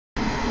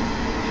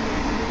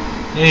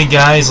Hey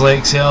guys,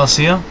 Lex Ellis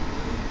here,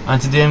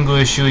 and today I'm going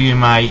to show you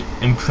my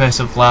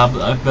impressive lab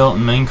that I've built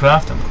in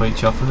Minecraft. I'm quite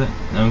chuffed with it.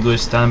 Now I'm going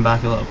to stand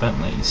back a little bit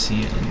and let you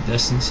see it in the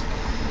distance.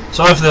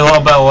 Sorry for the little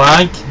bit of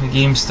lag, the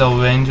game's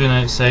still rendering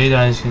outside.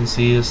 As you can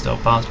see, there's still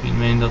parts being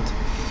rendered.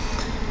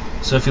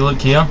 So if you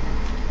look here,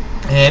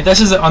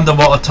 this is the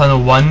underwater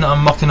tunnel 1 that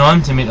I'm working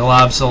on to make the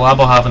lab. So the lab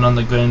will have an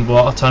underground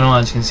water tunnel.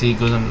 As you can see, it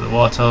goes under the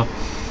water.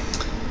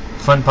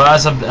 Front part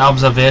is the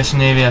observation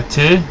area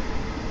 2.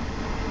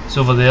 So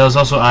over there, there's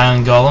also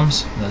iron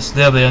golems. That's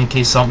there in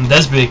case something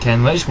does break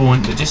in, which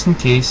won't, but just in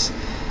case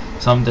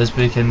something does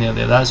break in there.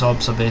 That's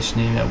observation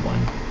area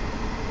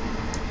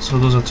 1. So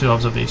those are 2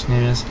 observation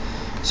areas.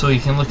 So you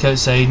can look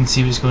outside and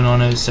see what's going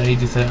on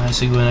outside without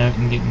actually going out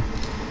and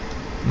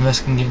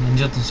risking getting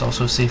injured. There's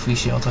also a safe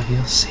shelter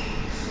here,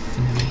 safe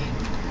in the rain.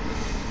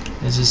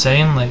 There's a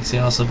sign, Lex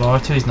Ellis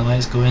Laboratories. Now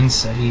let's go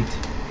inside.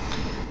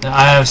 Now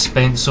I have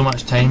spent so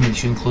much time making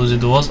sure and close the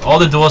doors. All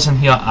the doors in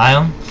here are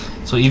iron.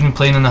 So even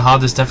playing on the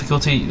hardest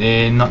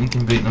difficulty, nothing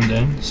can break them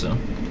down. So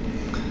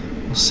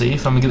we're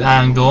safe. I'm going to get the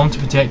iron golem to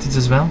protect it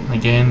as well.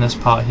 Again, this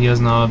part here is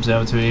another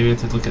observatory area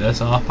to look at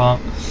this other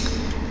part.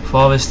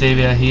 Forest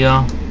area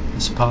here.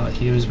 This part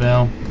here as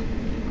well.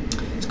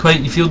 It's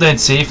quite, you feel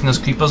dead safe, and there's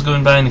creepers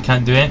going by and they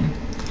can't do anything.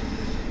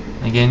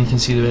 Again, you can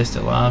see the rest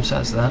of the labs.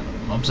 That's that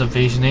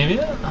observation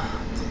area.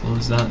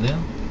 Close that there.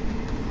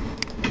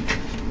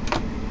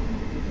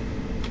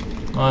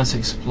 Let's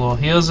explore.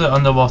 Here's the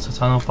underwater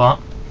tunnel part.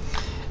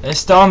 It's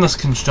still under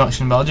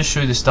construction, but I'll just show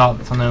you the start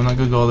for now. I'm not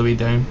going to go all the way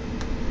down.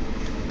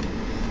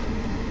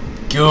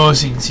 Go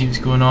so you can see what's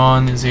going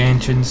on. There's the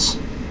entrance.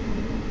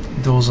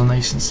 Doors are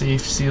nice and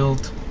safe,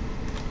 sealed.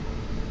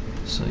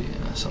 So yeah,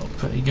 that's all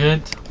pretty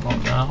good. Lock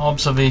that.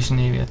 Observation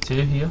area 2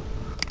 here.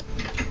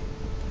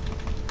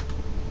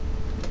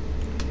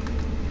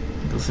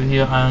 Go through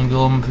here. Iron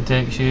golem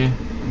protects you.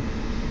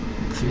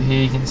 Through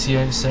here you can see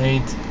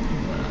outside.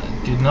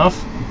 Good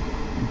enough.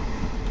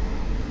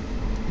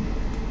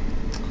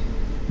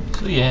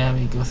 So yeah,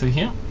 we go through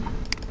here.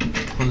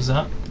 Close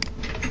that.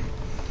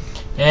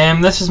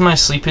 This is my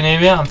sleeping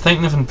area. I'm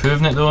thinking of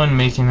improving it though and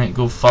making it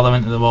go further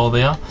into the wall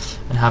there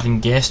and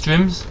having guest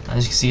rooms.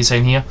 As you can see, it's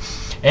in here.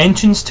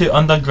 Entrance to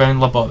underground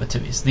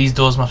laboratories. These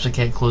doors must be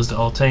kept closed at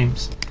all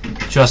times.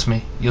 Trust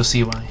me, you'll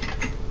see why.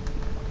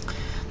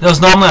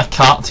 There's normally a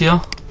cart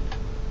here,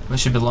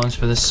 which should be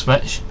launched with this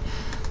switch.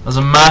 There's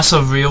a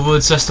massive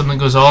railroad system that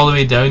goes all the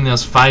way down.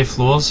 There's 5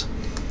 floors.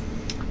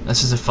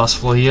 This is the first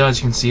floor here, as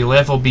you can see,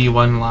 level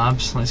B1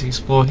 labs. Let's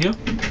explore here.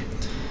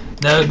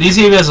 Now these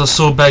areas are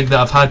so big that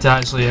I've had to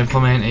actually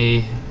implement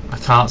a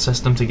cart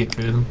system to get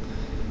through them.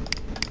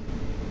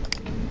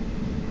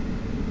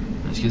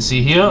 As you can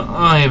see here,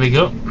 oh here we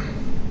go.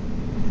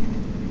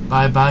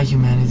 Bye bye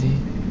humanity.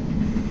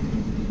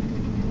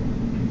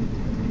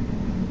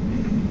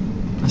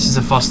 This is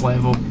the first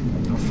level.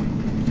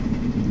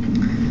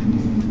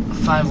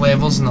 5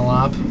 levels in the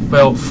lab.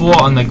 Well,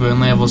 4 underground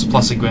levels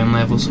plus the ground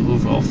levels, so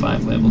overall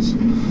 5 levels.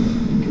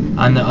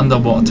 And the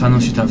underwater tunnel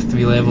should have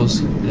 3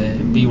 levels: the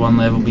B1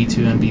 level,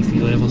 B2 and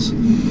B3 levels.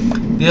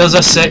 There's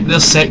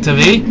sector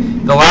A.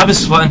 The lab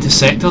is split into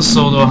sectors,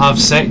 so they'll have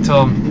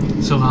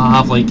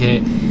like a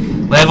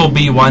level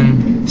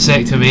B1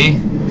 sector A.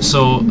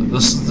 So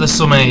there's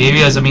so many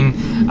areas. I mean,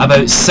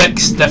 about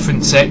 6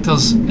 different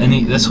sectors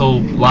in this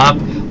whole lab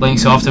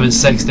links off to about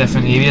 6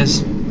 different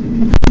areas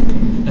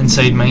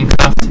inside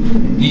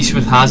Minecraft, each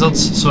with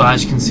hazards. So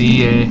as you can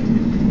see,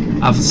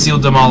 I've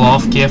sealed them all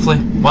off carefully.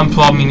 One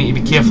problem you need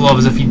to be careful of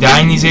is if you die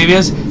in these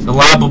areas, the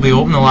lab will be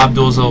open, the lab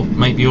doors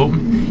might be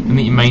open. You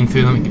need to mine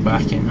through them and get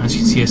back in. As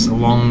you can see, it's a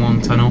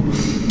long tunnel.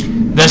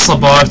 This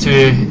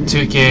laboratory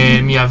took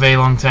me a very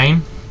long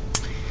time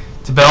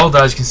to build.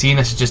 As you can see, and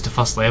this is just the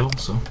first level.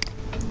 So,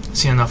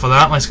 see enough of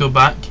that. Let's go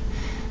back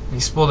and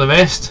explore the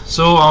rest.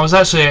 So I was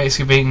actually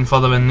excavating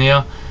further in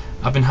there.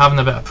 I've been having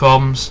a bit of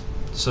problems.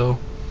 So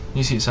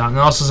you see it's happening.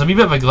 Also, there's a wee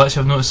bit of a glitch.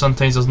 I've noticed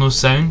sometimes there's no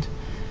sound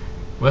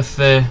with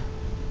the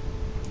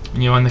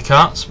when you're on the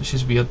carts, which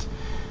is weird.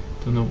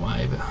 Don't know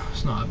why, but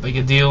it's not a big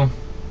a deal.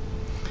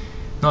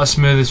 Not as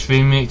smooth as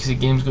frame rate because the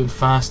game's going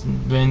fast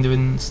and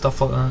rendering and stuff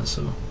like that.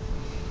 So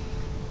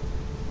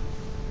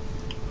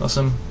plus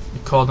I'm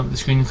recording with the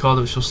screen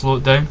recorder, which will slow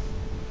it down.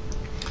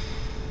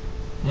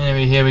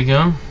 Anyway, here we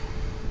go.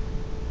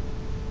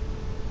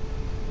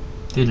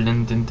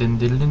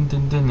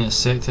 There's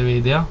sector A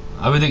there.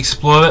 I would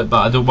explore it,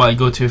 but I don't want to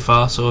go too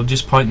far, so I'm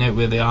just pointing out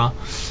where they are.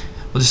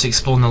 We'll just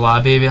explore in the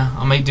lab area.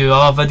 I might do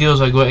other videos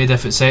where I go to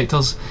different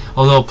sectors,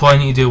 although I'll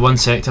probably need to do 1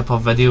 sector per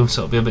video,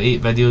 so it'll be about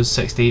 8 videos,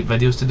 6 to 8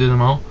 videos to do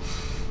them all.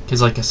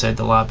 Because like I said,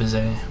 the lab is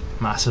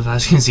massive.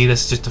 As you can see,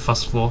 this is just the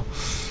first floor.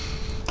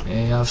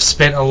 I've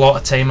spent a lot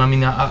of time. I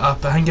mean, I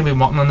think I've been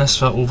working on this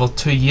for over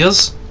 2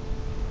 years.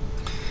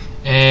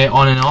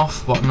 On and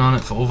off, working on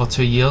it for over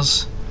 2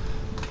 years.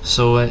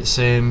 So it's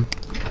a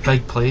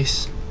big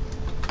place.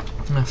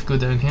 I have to go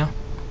down here.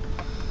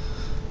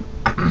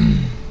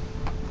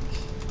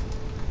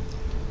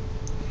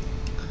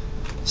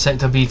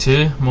 Sector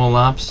B2, more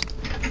labs.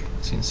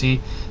 As you can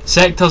see,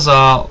 sectors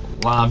are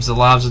labs. The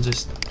labs are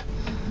just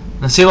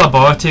And I say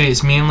laboratory,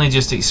 it's mainly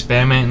just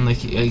experimenting,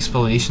 like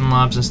exploration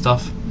labs and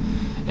stuff.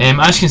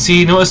 As you can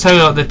see, notice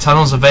how the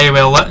tunnels are very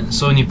well lit,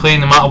 so when you play,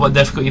 no matter what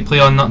difficulty you play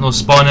on, nothing will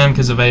spawn in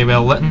because they're very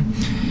well lit.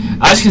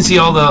 As you can see,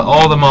 all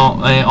them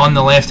are on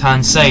the left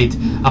hand side,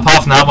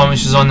 apart from that one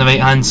which is on the right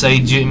hand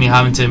side due to me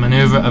having to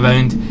manoeuvre it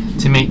around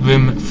to make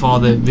room for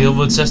the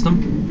railroad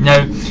system.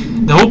 Now,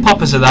 the whole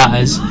purpose of that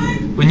is,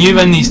 when you're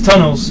in these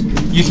tunnels,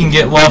 you can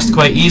get lost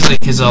quite easily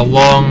because they're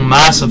long,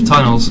 massive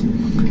tunnels.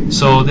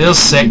 So there's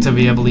Sector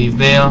B, I believe,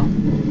 there,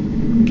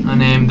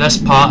 and this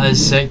part is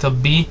Sector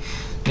B.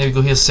 There we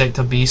go, here's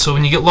Sector B. So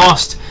when you get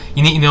lost,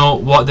 you need to know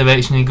what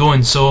direction you're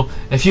going. So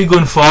if you're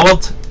going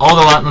forward, all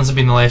the lanterns will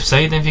be on the left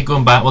side, and if you're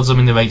going backwards, they'll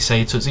be on the right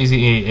side. So it's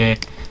easy to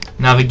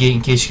navigate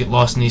in case you get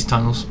lost in these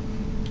tunnels.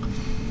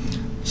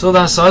 So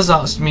that's us.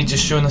 That's me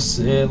just showing us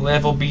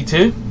level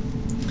B2.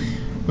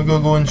 We're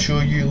going to go and show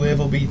you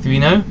level B3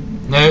 now.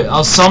 Now,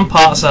 there's some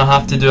parts I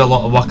have to do a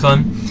lot of work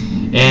on.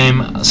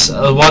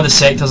 One of the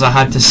sectors I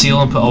had to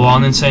seal and put a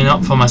warning sign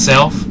up for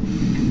myself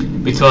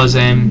because,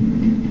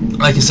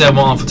 like I said, I've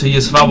worked on it for 2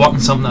 years. If I worked on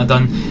something that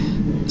I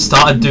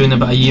started doing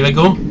about a year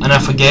ago and I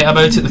forget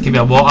about it, there could be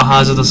a water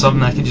hazard or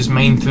something I could just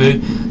mine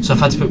through. So I've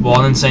had to put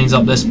warning signs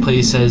up. This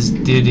place is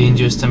too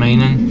dangerous to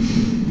mining,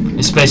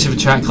 especially if you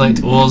try to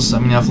collect ores. I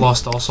mean, I've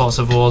lost all sorts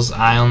of ores,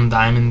 iron,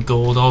 diamond,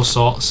 gold, all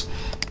sorts,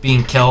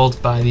 being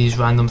killed by these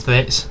random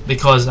threats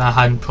because I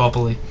hadn't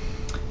properly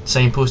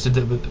signposted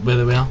it where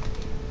they were.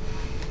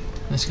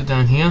 Let's go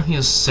down here.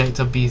 Here's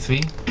Sector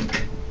B3.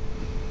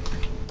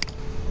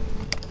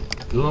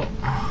 Go.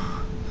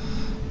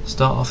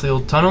 Start off the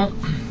old tunnel.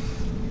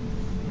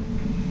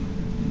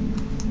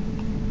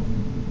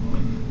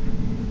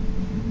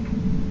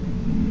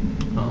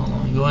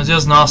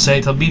 There's another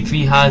sector.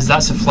 B3 has,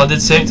 that's a flooded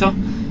sector.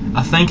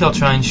 I think I'll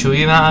try and show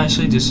you that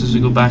actually, just as we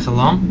go back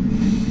along.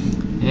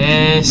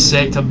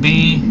 Sector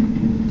B.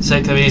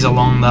 Sector A is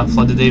along that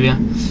flooded area.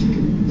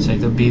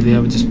 Sector B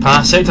there we just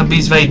passed. Sector B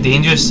is very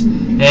dangerous.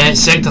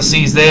 Sector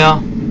C is there. I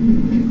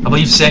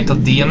believe Sector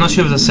D. I'm not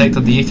sure if it was a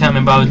Sector D. I can't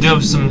remember. I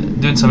was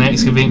doing some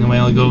excavating a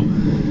while ago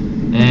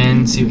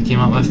and see what we came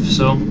up with.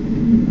 So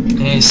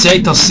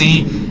Sector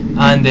C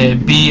and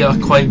B are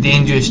quite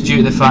dangerous due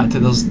to the fact that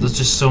there's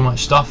just so much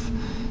stuff.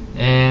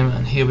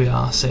 And here we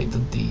are, Sector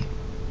D.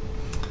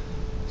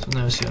 So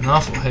now it's here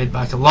enough. We'll head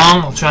back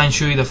along. I'll try and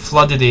show you the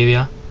flooded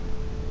area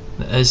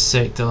that is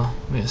Sector.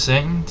 Wait a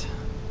second.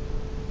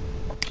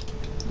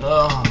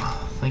 Oh,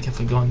 I think I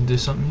forgot to do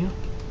something here.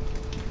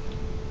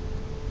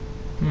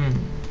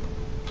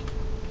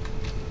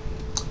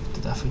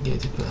 Did I forget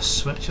to put a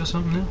switch or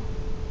something there?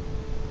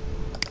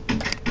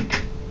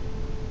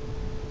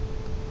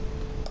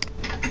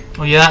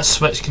 Oh yeah, that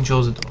switch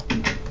controls the door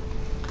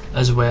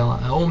as well.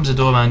 It opens the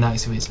door and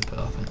activates the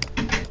power thing.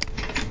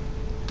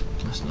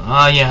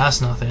 Yeah, that's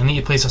nothing. I need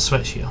to place a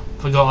switch here.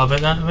 Forgot about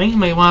that. I think I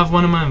might have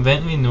one in my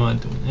inventory. No, I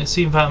don't. Let's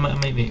see if I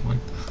might make one.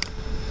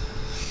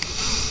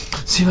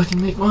 See if I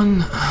can make one.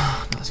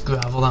 That's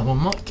gravel, that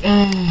won't work.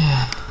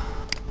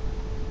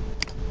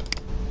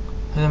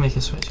 How do I make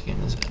a switch again?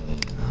 Is it?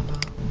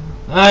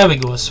 There we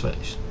go, a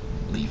switch.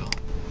 Lever.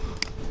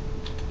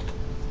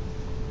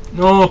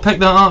 No, pick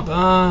that up.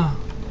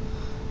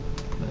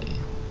 Right,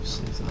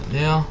 just leave that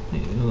there.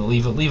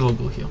 Lever will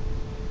go here.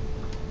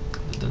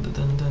 There we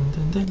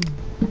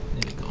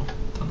go.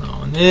 Turn that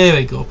on. There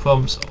we go.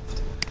 Problem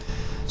solved.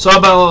 Sorry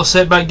about a little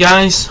setback,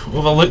 guys.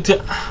 Overlooked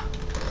it.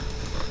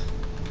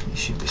 It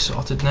should be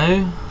sorted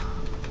now.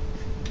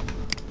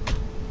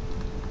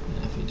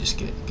 If we just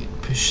get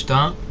push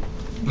start.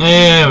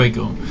 There we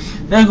go.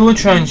 Now I'm going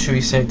to try and show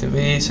you Sector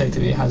A.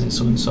 Sector A has its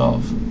own sort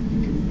of,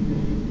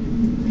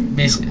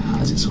 basically it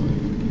has its own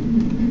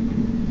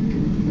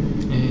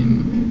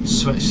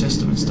switch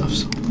system and stuff.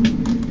 So,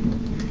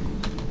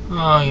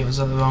 oh yeah, was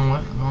that the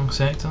wrong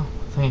sector? I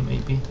think it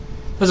might be.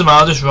 Doesn't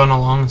matter, I'll just run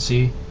along and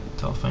see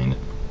until I find it.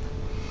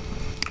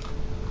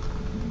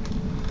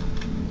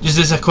 Just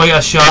as quite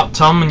a sharp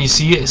turn when you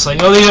see it, it's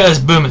like, oh there it is,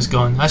 boom, it's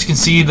gone. As you can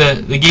see,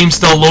 the game's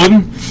still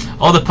loading.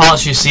 All the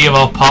parts you see are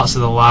all parts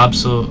of the lab,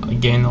 so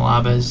again the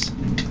lab is,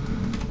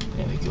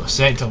 there we go,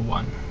 Sector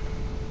 1.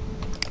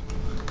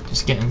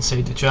 Just get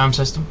inside the tram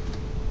system.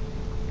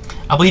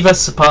 I believe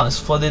that's the part that's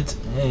flooded,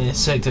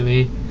 Sector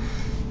A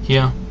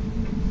here.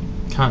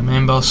 Can't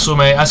remember, so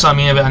many, that's what I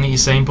mean about I need to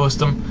signpost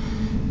them.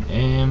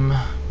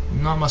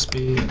 No, it must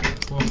be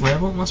 4th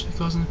level, it must be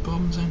causing the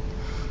problems then.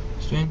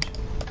 Strange.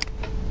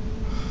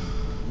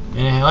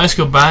 Let's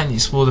go back and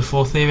explore the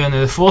 4th area. Now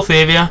the 4th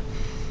area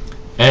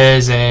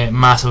is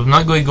massive. I'm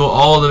not going to go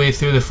all the way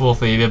through the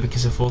 4th area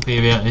because the 4th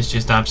area is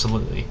just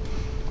absolutely,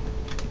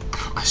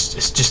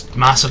 it's just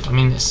massive. I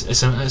mean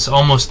it's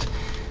almost,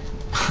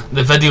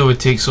 the video would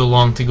take so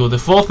long to go. The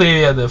 4th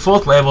area, the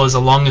 4th level is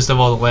the longest of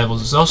all the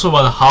levels. It's also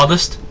one of the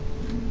hardest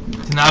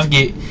to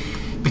navigate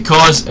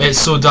because it's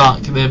so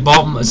dark. The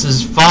bottom, it's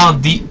as far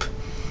deep,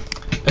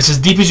 it's as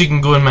deep as you can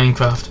go in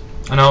Minecraft,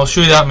 and I'll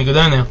show you that when we go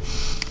down there.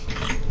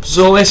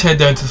 So let's head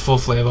down to the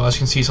 4th level. As you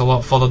can see, it's a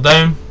lot further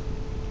down.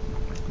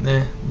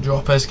 The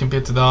drop is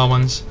compared to the other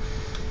ones.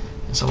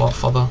 It's a lot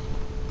further.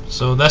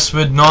 So this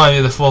would not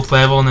be the 4th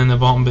level, and then the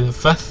bottom be the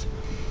 5th.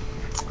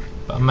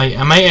 But I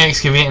might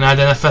excavate and add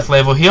in a 5th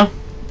level here,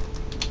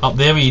 up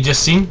there where you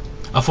just seen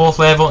a 4th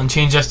level, and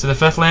change this to the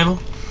 5th level,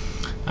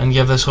 and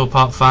give this whole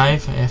part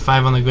 5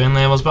 on the ground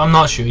levels. But I'm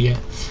not sure yet.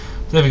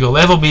 There we go,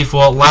 level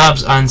B4,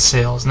 labs and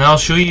cells. Now I'll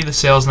show you the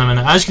cells in a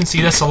minute. As you can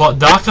see, this is a lot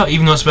darker,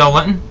 even though it's well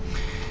lit.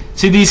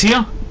 See these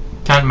here?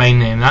 Can't mine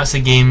them. That's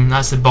the game.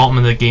 That's the bottom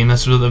of the game.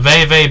 This was at the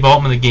very, very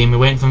bottom of the game. We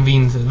went from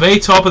being to the very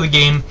top of the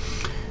game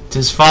to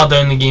as far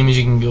down the game as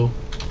you can go.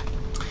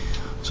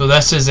 So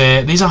this is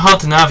these are hard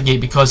to navigate,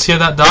 because here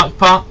that dark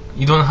part,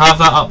 you don't have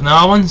that up in the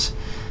other ones.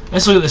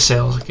 Let's look at the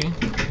cells, okay?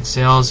 The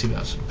cells, you've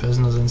got some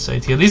prisoners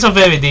inside here. These are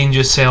very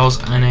dangerous cells,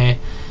 and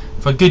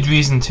for good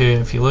reason too.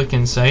 If you look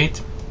inside.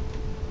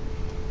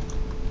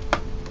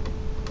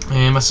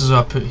 This is what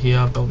I put here.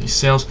 I built these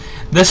cells.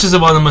 This is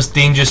one of the most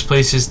dangerous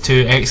places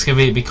to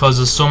excavate, because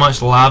there's so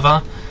much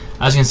lava.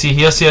 As you can see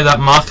here, see how that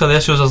marker there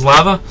shows us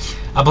lava?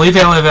 I believe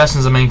earlier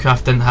versions of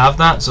Minecraft didn't have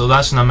that, so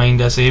that's when I mined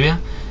this area.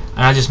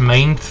 And I just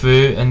mined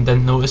through and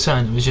didn't notice it,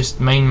 and it was just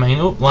mine,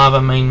 oh,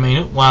 lava, mine,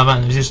 oh, lava,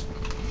 and it was just...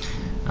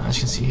 As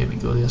you can see, here we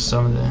go, there's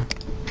some of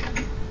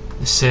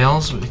the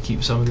cells, but we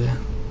keep some of the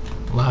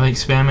lava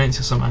experiments,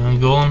 or some iron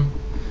golem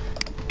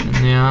in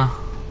there,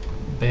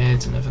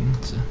 beds and everything.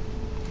 So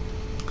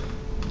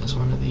there's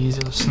one of these,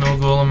 there's a snow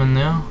golem in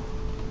there.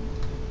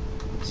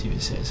 See what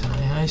it says,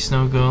 hi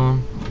snow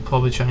golem. I'll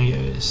probably try and get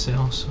out of this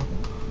cell, so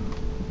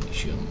make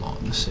sure you unlock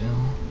the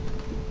cell.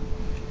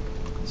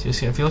 See,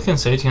 if you look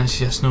inside, you can actually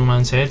see a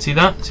snowman's head. See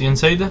that? See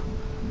inside there?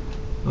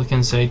 Look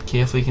inside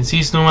carefully. You can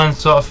see snowman's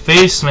sort of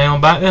face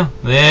smiling back there.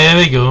 There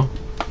we go.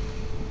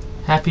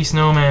 Happy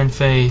snowman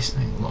face.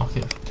 Now lock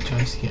it if it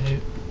tries to get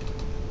out.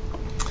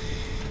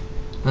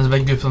 There's a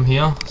big group of them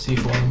here. See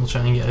if one of them will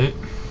try and get out.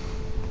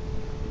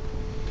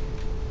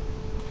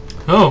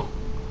 Oh!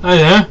 Hi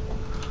there!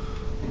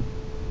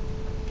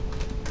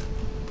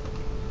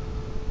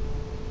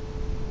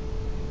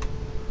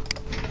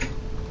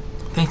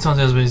 I think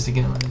sometimes there's ways to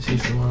get out. Let's see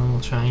if the one of them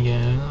will try and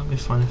get out. That'd be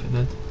fun if it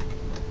did.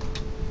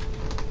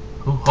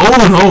 Oh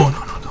no,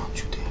 don't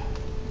you dare.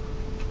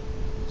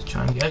 Let's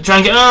try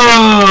and get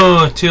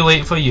oh, too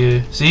late for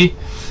you. See?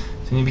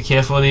 So you need to be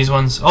careful of these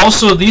ones.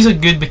 Also, these are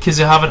good because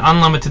they have an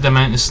unlimited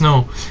amount of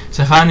snow.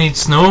 So if I need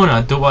snow and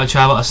I don't want to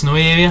travel to a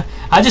snowy area,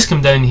 I just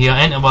come down here,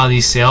 enter one of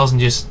these cells, and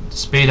just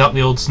spade up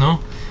the old snow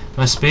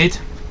with a spade.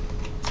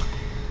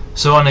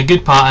 So, and the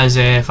good part is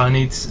if I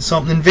need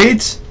something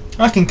invades,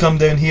 I can come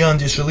down here and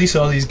just release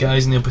all these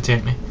guys and they'll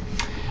protect me.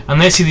 And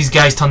let's see these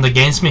guys turned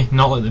against me,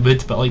 not like they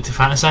would, but like to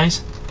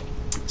fantasize.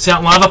 See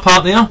that lava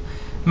part there?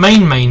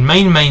 Mine,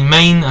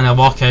 and I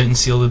walk out and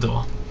seal the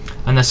door.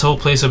 And this whole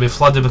place will be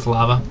flooded with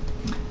lava.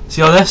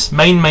 See all this?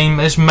 Mine,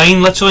 it's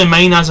mine, literally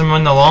mine as I'm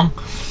running along.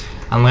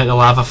 And let the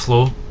lava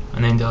flow.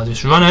 And then I'll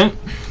just run out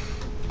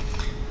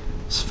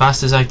as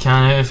fast as I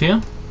can out of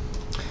here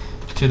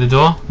to the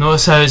door.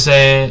 Notice how it's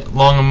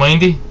long and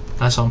windy.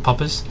 That's on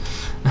purpose.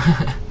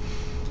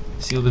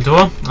 Seal the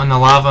door and the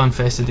lava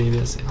infested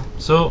areas there.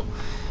 So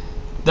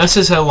this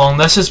is how long.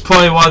 This is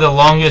probably one of the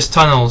longest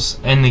tunnels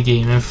in the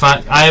game. In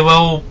fact, I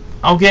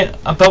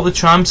built the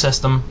tram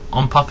system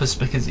on purpose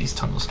because of these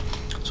tunnels.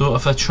 So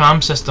if a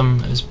tram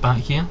system is back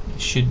here,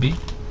 it should be.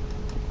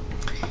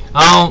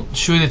 I'll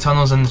show you the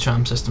tunnels in the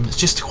tram system. It's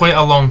just quite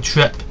a long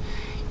trip,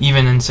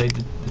 even inside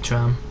the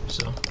tram.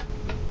 So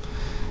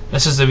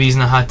this is the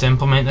reason I had to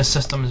implement this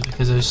system, is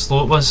because of how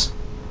slow it was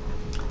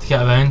to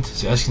get around.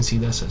 So as you can see,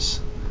 this is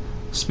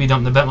speed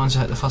up the bit once I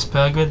hit the first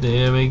power grid.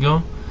 There we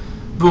go.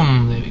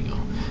 Boom. There we go.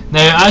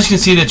 Now, as you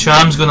can see, the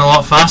tram's going a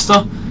lot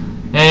faster.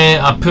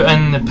 I put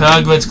in the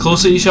power grids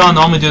closer to each other. I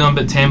normally do them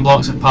about 10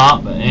 blocks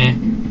apart, but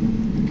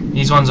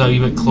these ones are a wee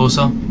bit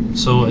closer.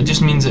 So it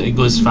just means that it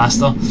goes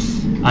faster.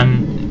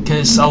 And because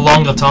it's a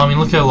longer tunnel, I mean,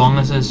 look how long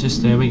this is.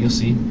 Just wait, you'll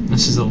see.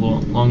 This is the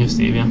longest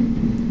area.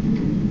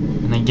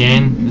 And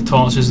again, the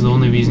torches are the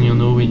only reason you'll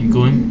know where you're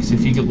going. Because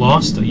if you get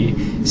lost, or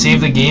you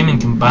save the game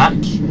and come back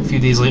a few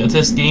days later to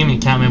this game and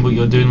you can't remember what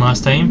you were doing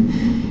last time,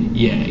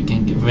 yeah, it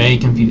can get very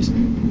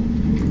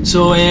confusing.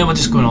 So we're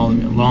just going all the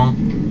way along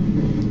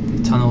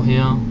the tunnel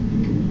here.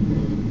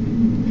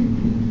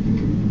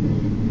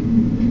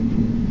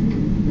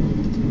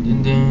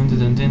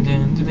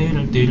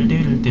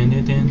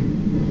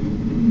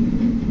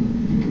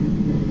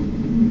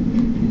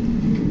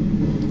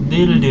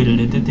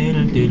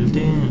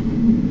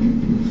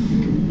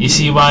 You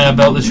see why I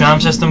built the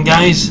tram system,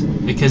 guys?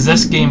 Because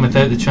this game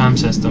without the tram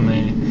system,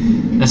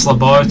 this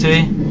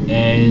laboratory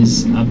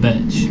is a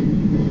bitch.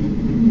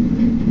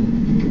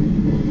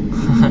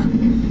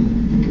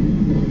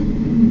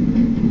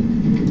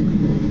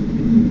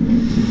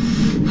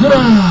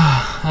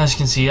 As you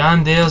can see,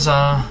 and there's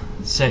a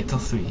sector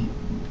 3,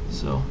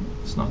 so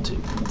it's not too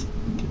bad.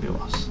 Could be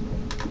worse.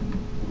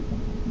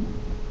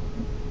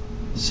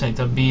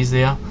 Sector B is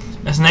there.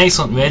 It's an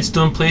excellent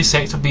redstone place.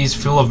 Sector B is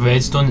full of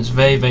redstone. It's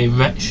very, very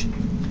rich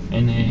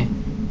in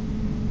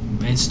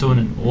redstone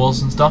and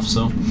ores and stuff.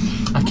 So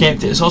I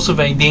kept it. It's also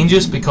very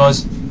dangerous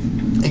because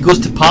it goes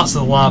to parts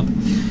of the lab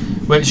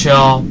which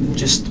are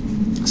just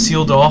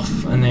sealed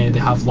off, and they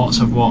have lots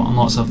of water and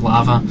lots of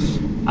lava,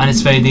 and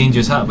it's very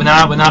dangerous. When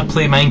I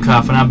play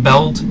Minecraft, when I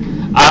build,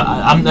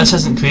 this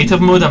isn't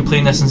creative mode, I'm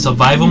playing this in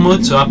survival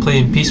mode, so I play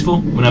in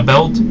peaceful when I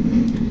build,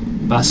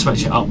 but I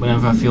switch it up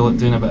whenever I feel like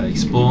doing a bit of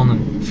exploring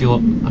and feel a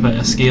bit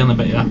of scare and a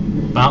bit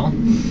of battle.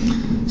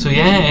 So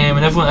yeah,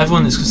 when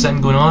everyone that's sitting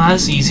going, oh,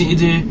 that's easy to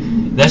do,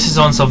 this is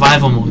on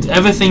survival mode.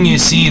 Everything you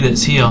see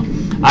that's here,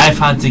 I've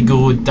had to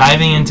go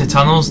diving into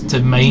tunnels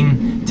to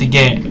mine to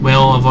get,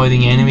 well,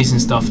 avoiding enemies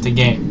and stuff to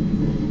get.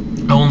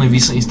 I only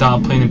recently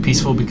started playing in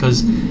peaceful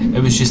because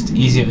it was just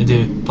easier to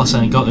do. Plus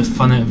I got the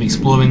fun out of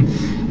exploring,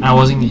 and I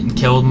wasn't getting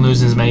killed and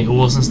losing as many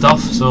ores and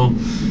stuff, so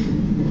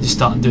I just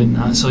started doing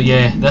that. So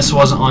yeah, this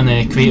wasn't on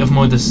creative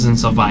mode, this is in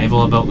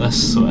survival about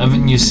this. So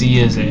everything you see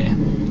is,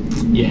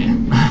 yeah.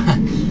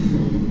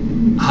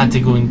 I had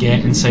to go and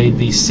get inside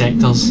these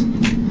sectors.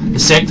 The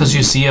sectors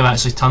you see are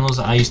actually tunnels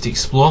that I used to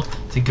explore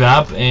to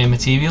grab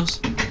materials.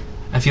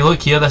 If you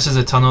look here, this is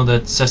a tunnel,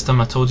 the system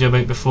I told you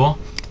about before,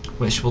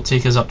 which will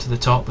take us up to the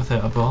top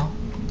without a bar.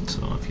 So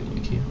if you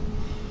look here,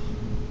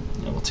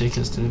 it will take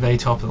us to the very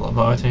top of the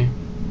laboratory.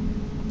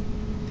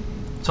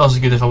 It's also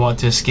good if I wanted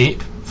to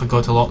escape,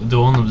 forgot to lock the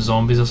door and there was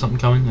zombies or something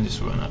coming, I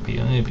just run up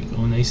here, there we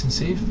go, nice and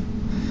safe.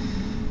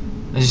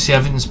 As you see,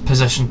 everything's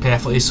positioned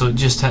perfectly so it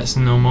just hits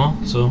and no more.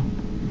 So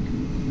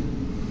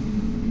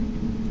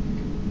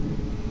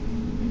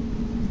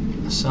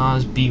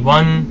SARS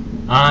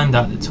B1 and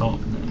at the top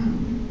now.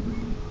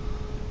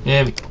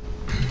 There we go.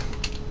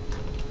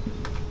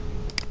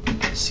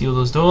 Seal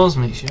those doors,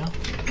 make sure.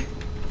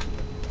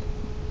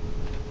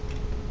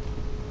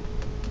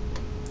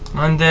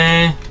 And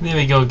there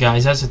we go,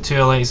 guys, that's the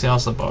 2 Lex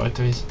Ellis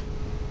laboratories.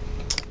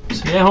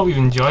 So yeah, I hope you've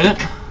enjoyed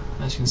it.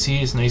 As you can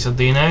see, it's a nicer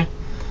day now.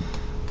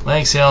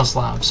 Lex Ellis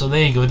lab, so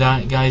there you go,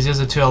 guys, there's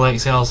the 2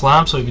 Lex Ellis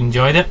lab, so you've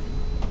enjoyed it.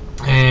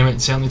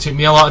 It certainly took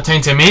me a lot of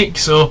time to make,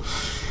 so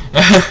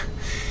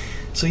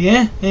so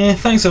yeah,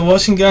 thanks for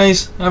watching,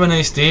 guys. Have a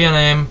nice day,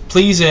 and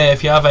please,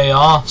 if you have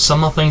AR,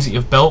 similar things that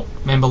you've built,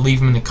 remember, leave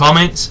them in the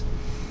comments.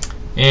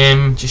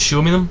 Just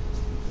show me them,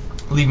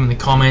 leave them in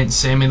the comments,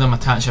 send me them,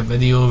 attach a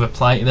video,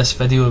 reply to this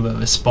video with a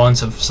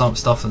response of some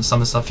stuff and some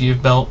of the stuff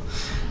you've built.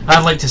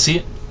 I'd like to see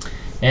it.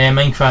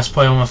 Minecraft's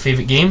probably one of my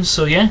favourite games,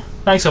 so yeah,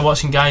 thanks for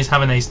watching, guys.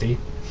 Have a nice day.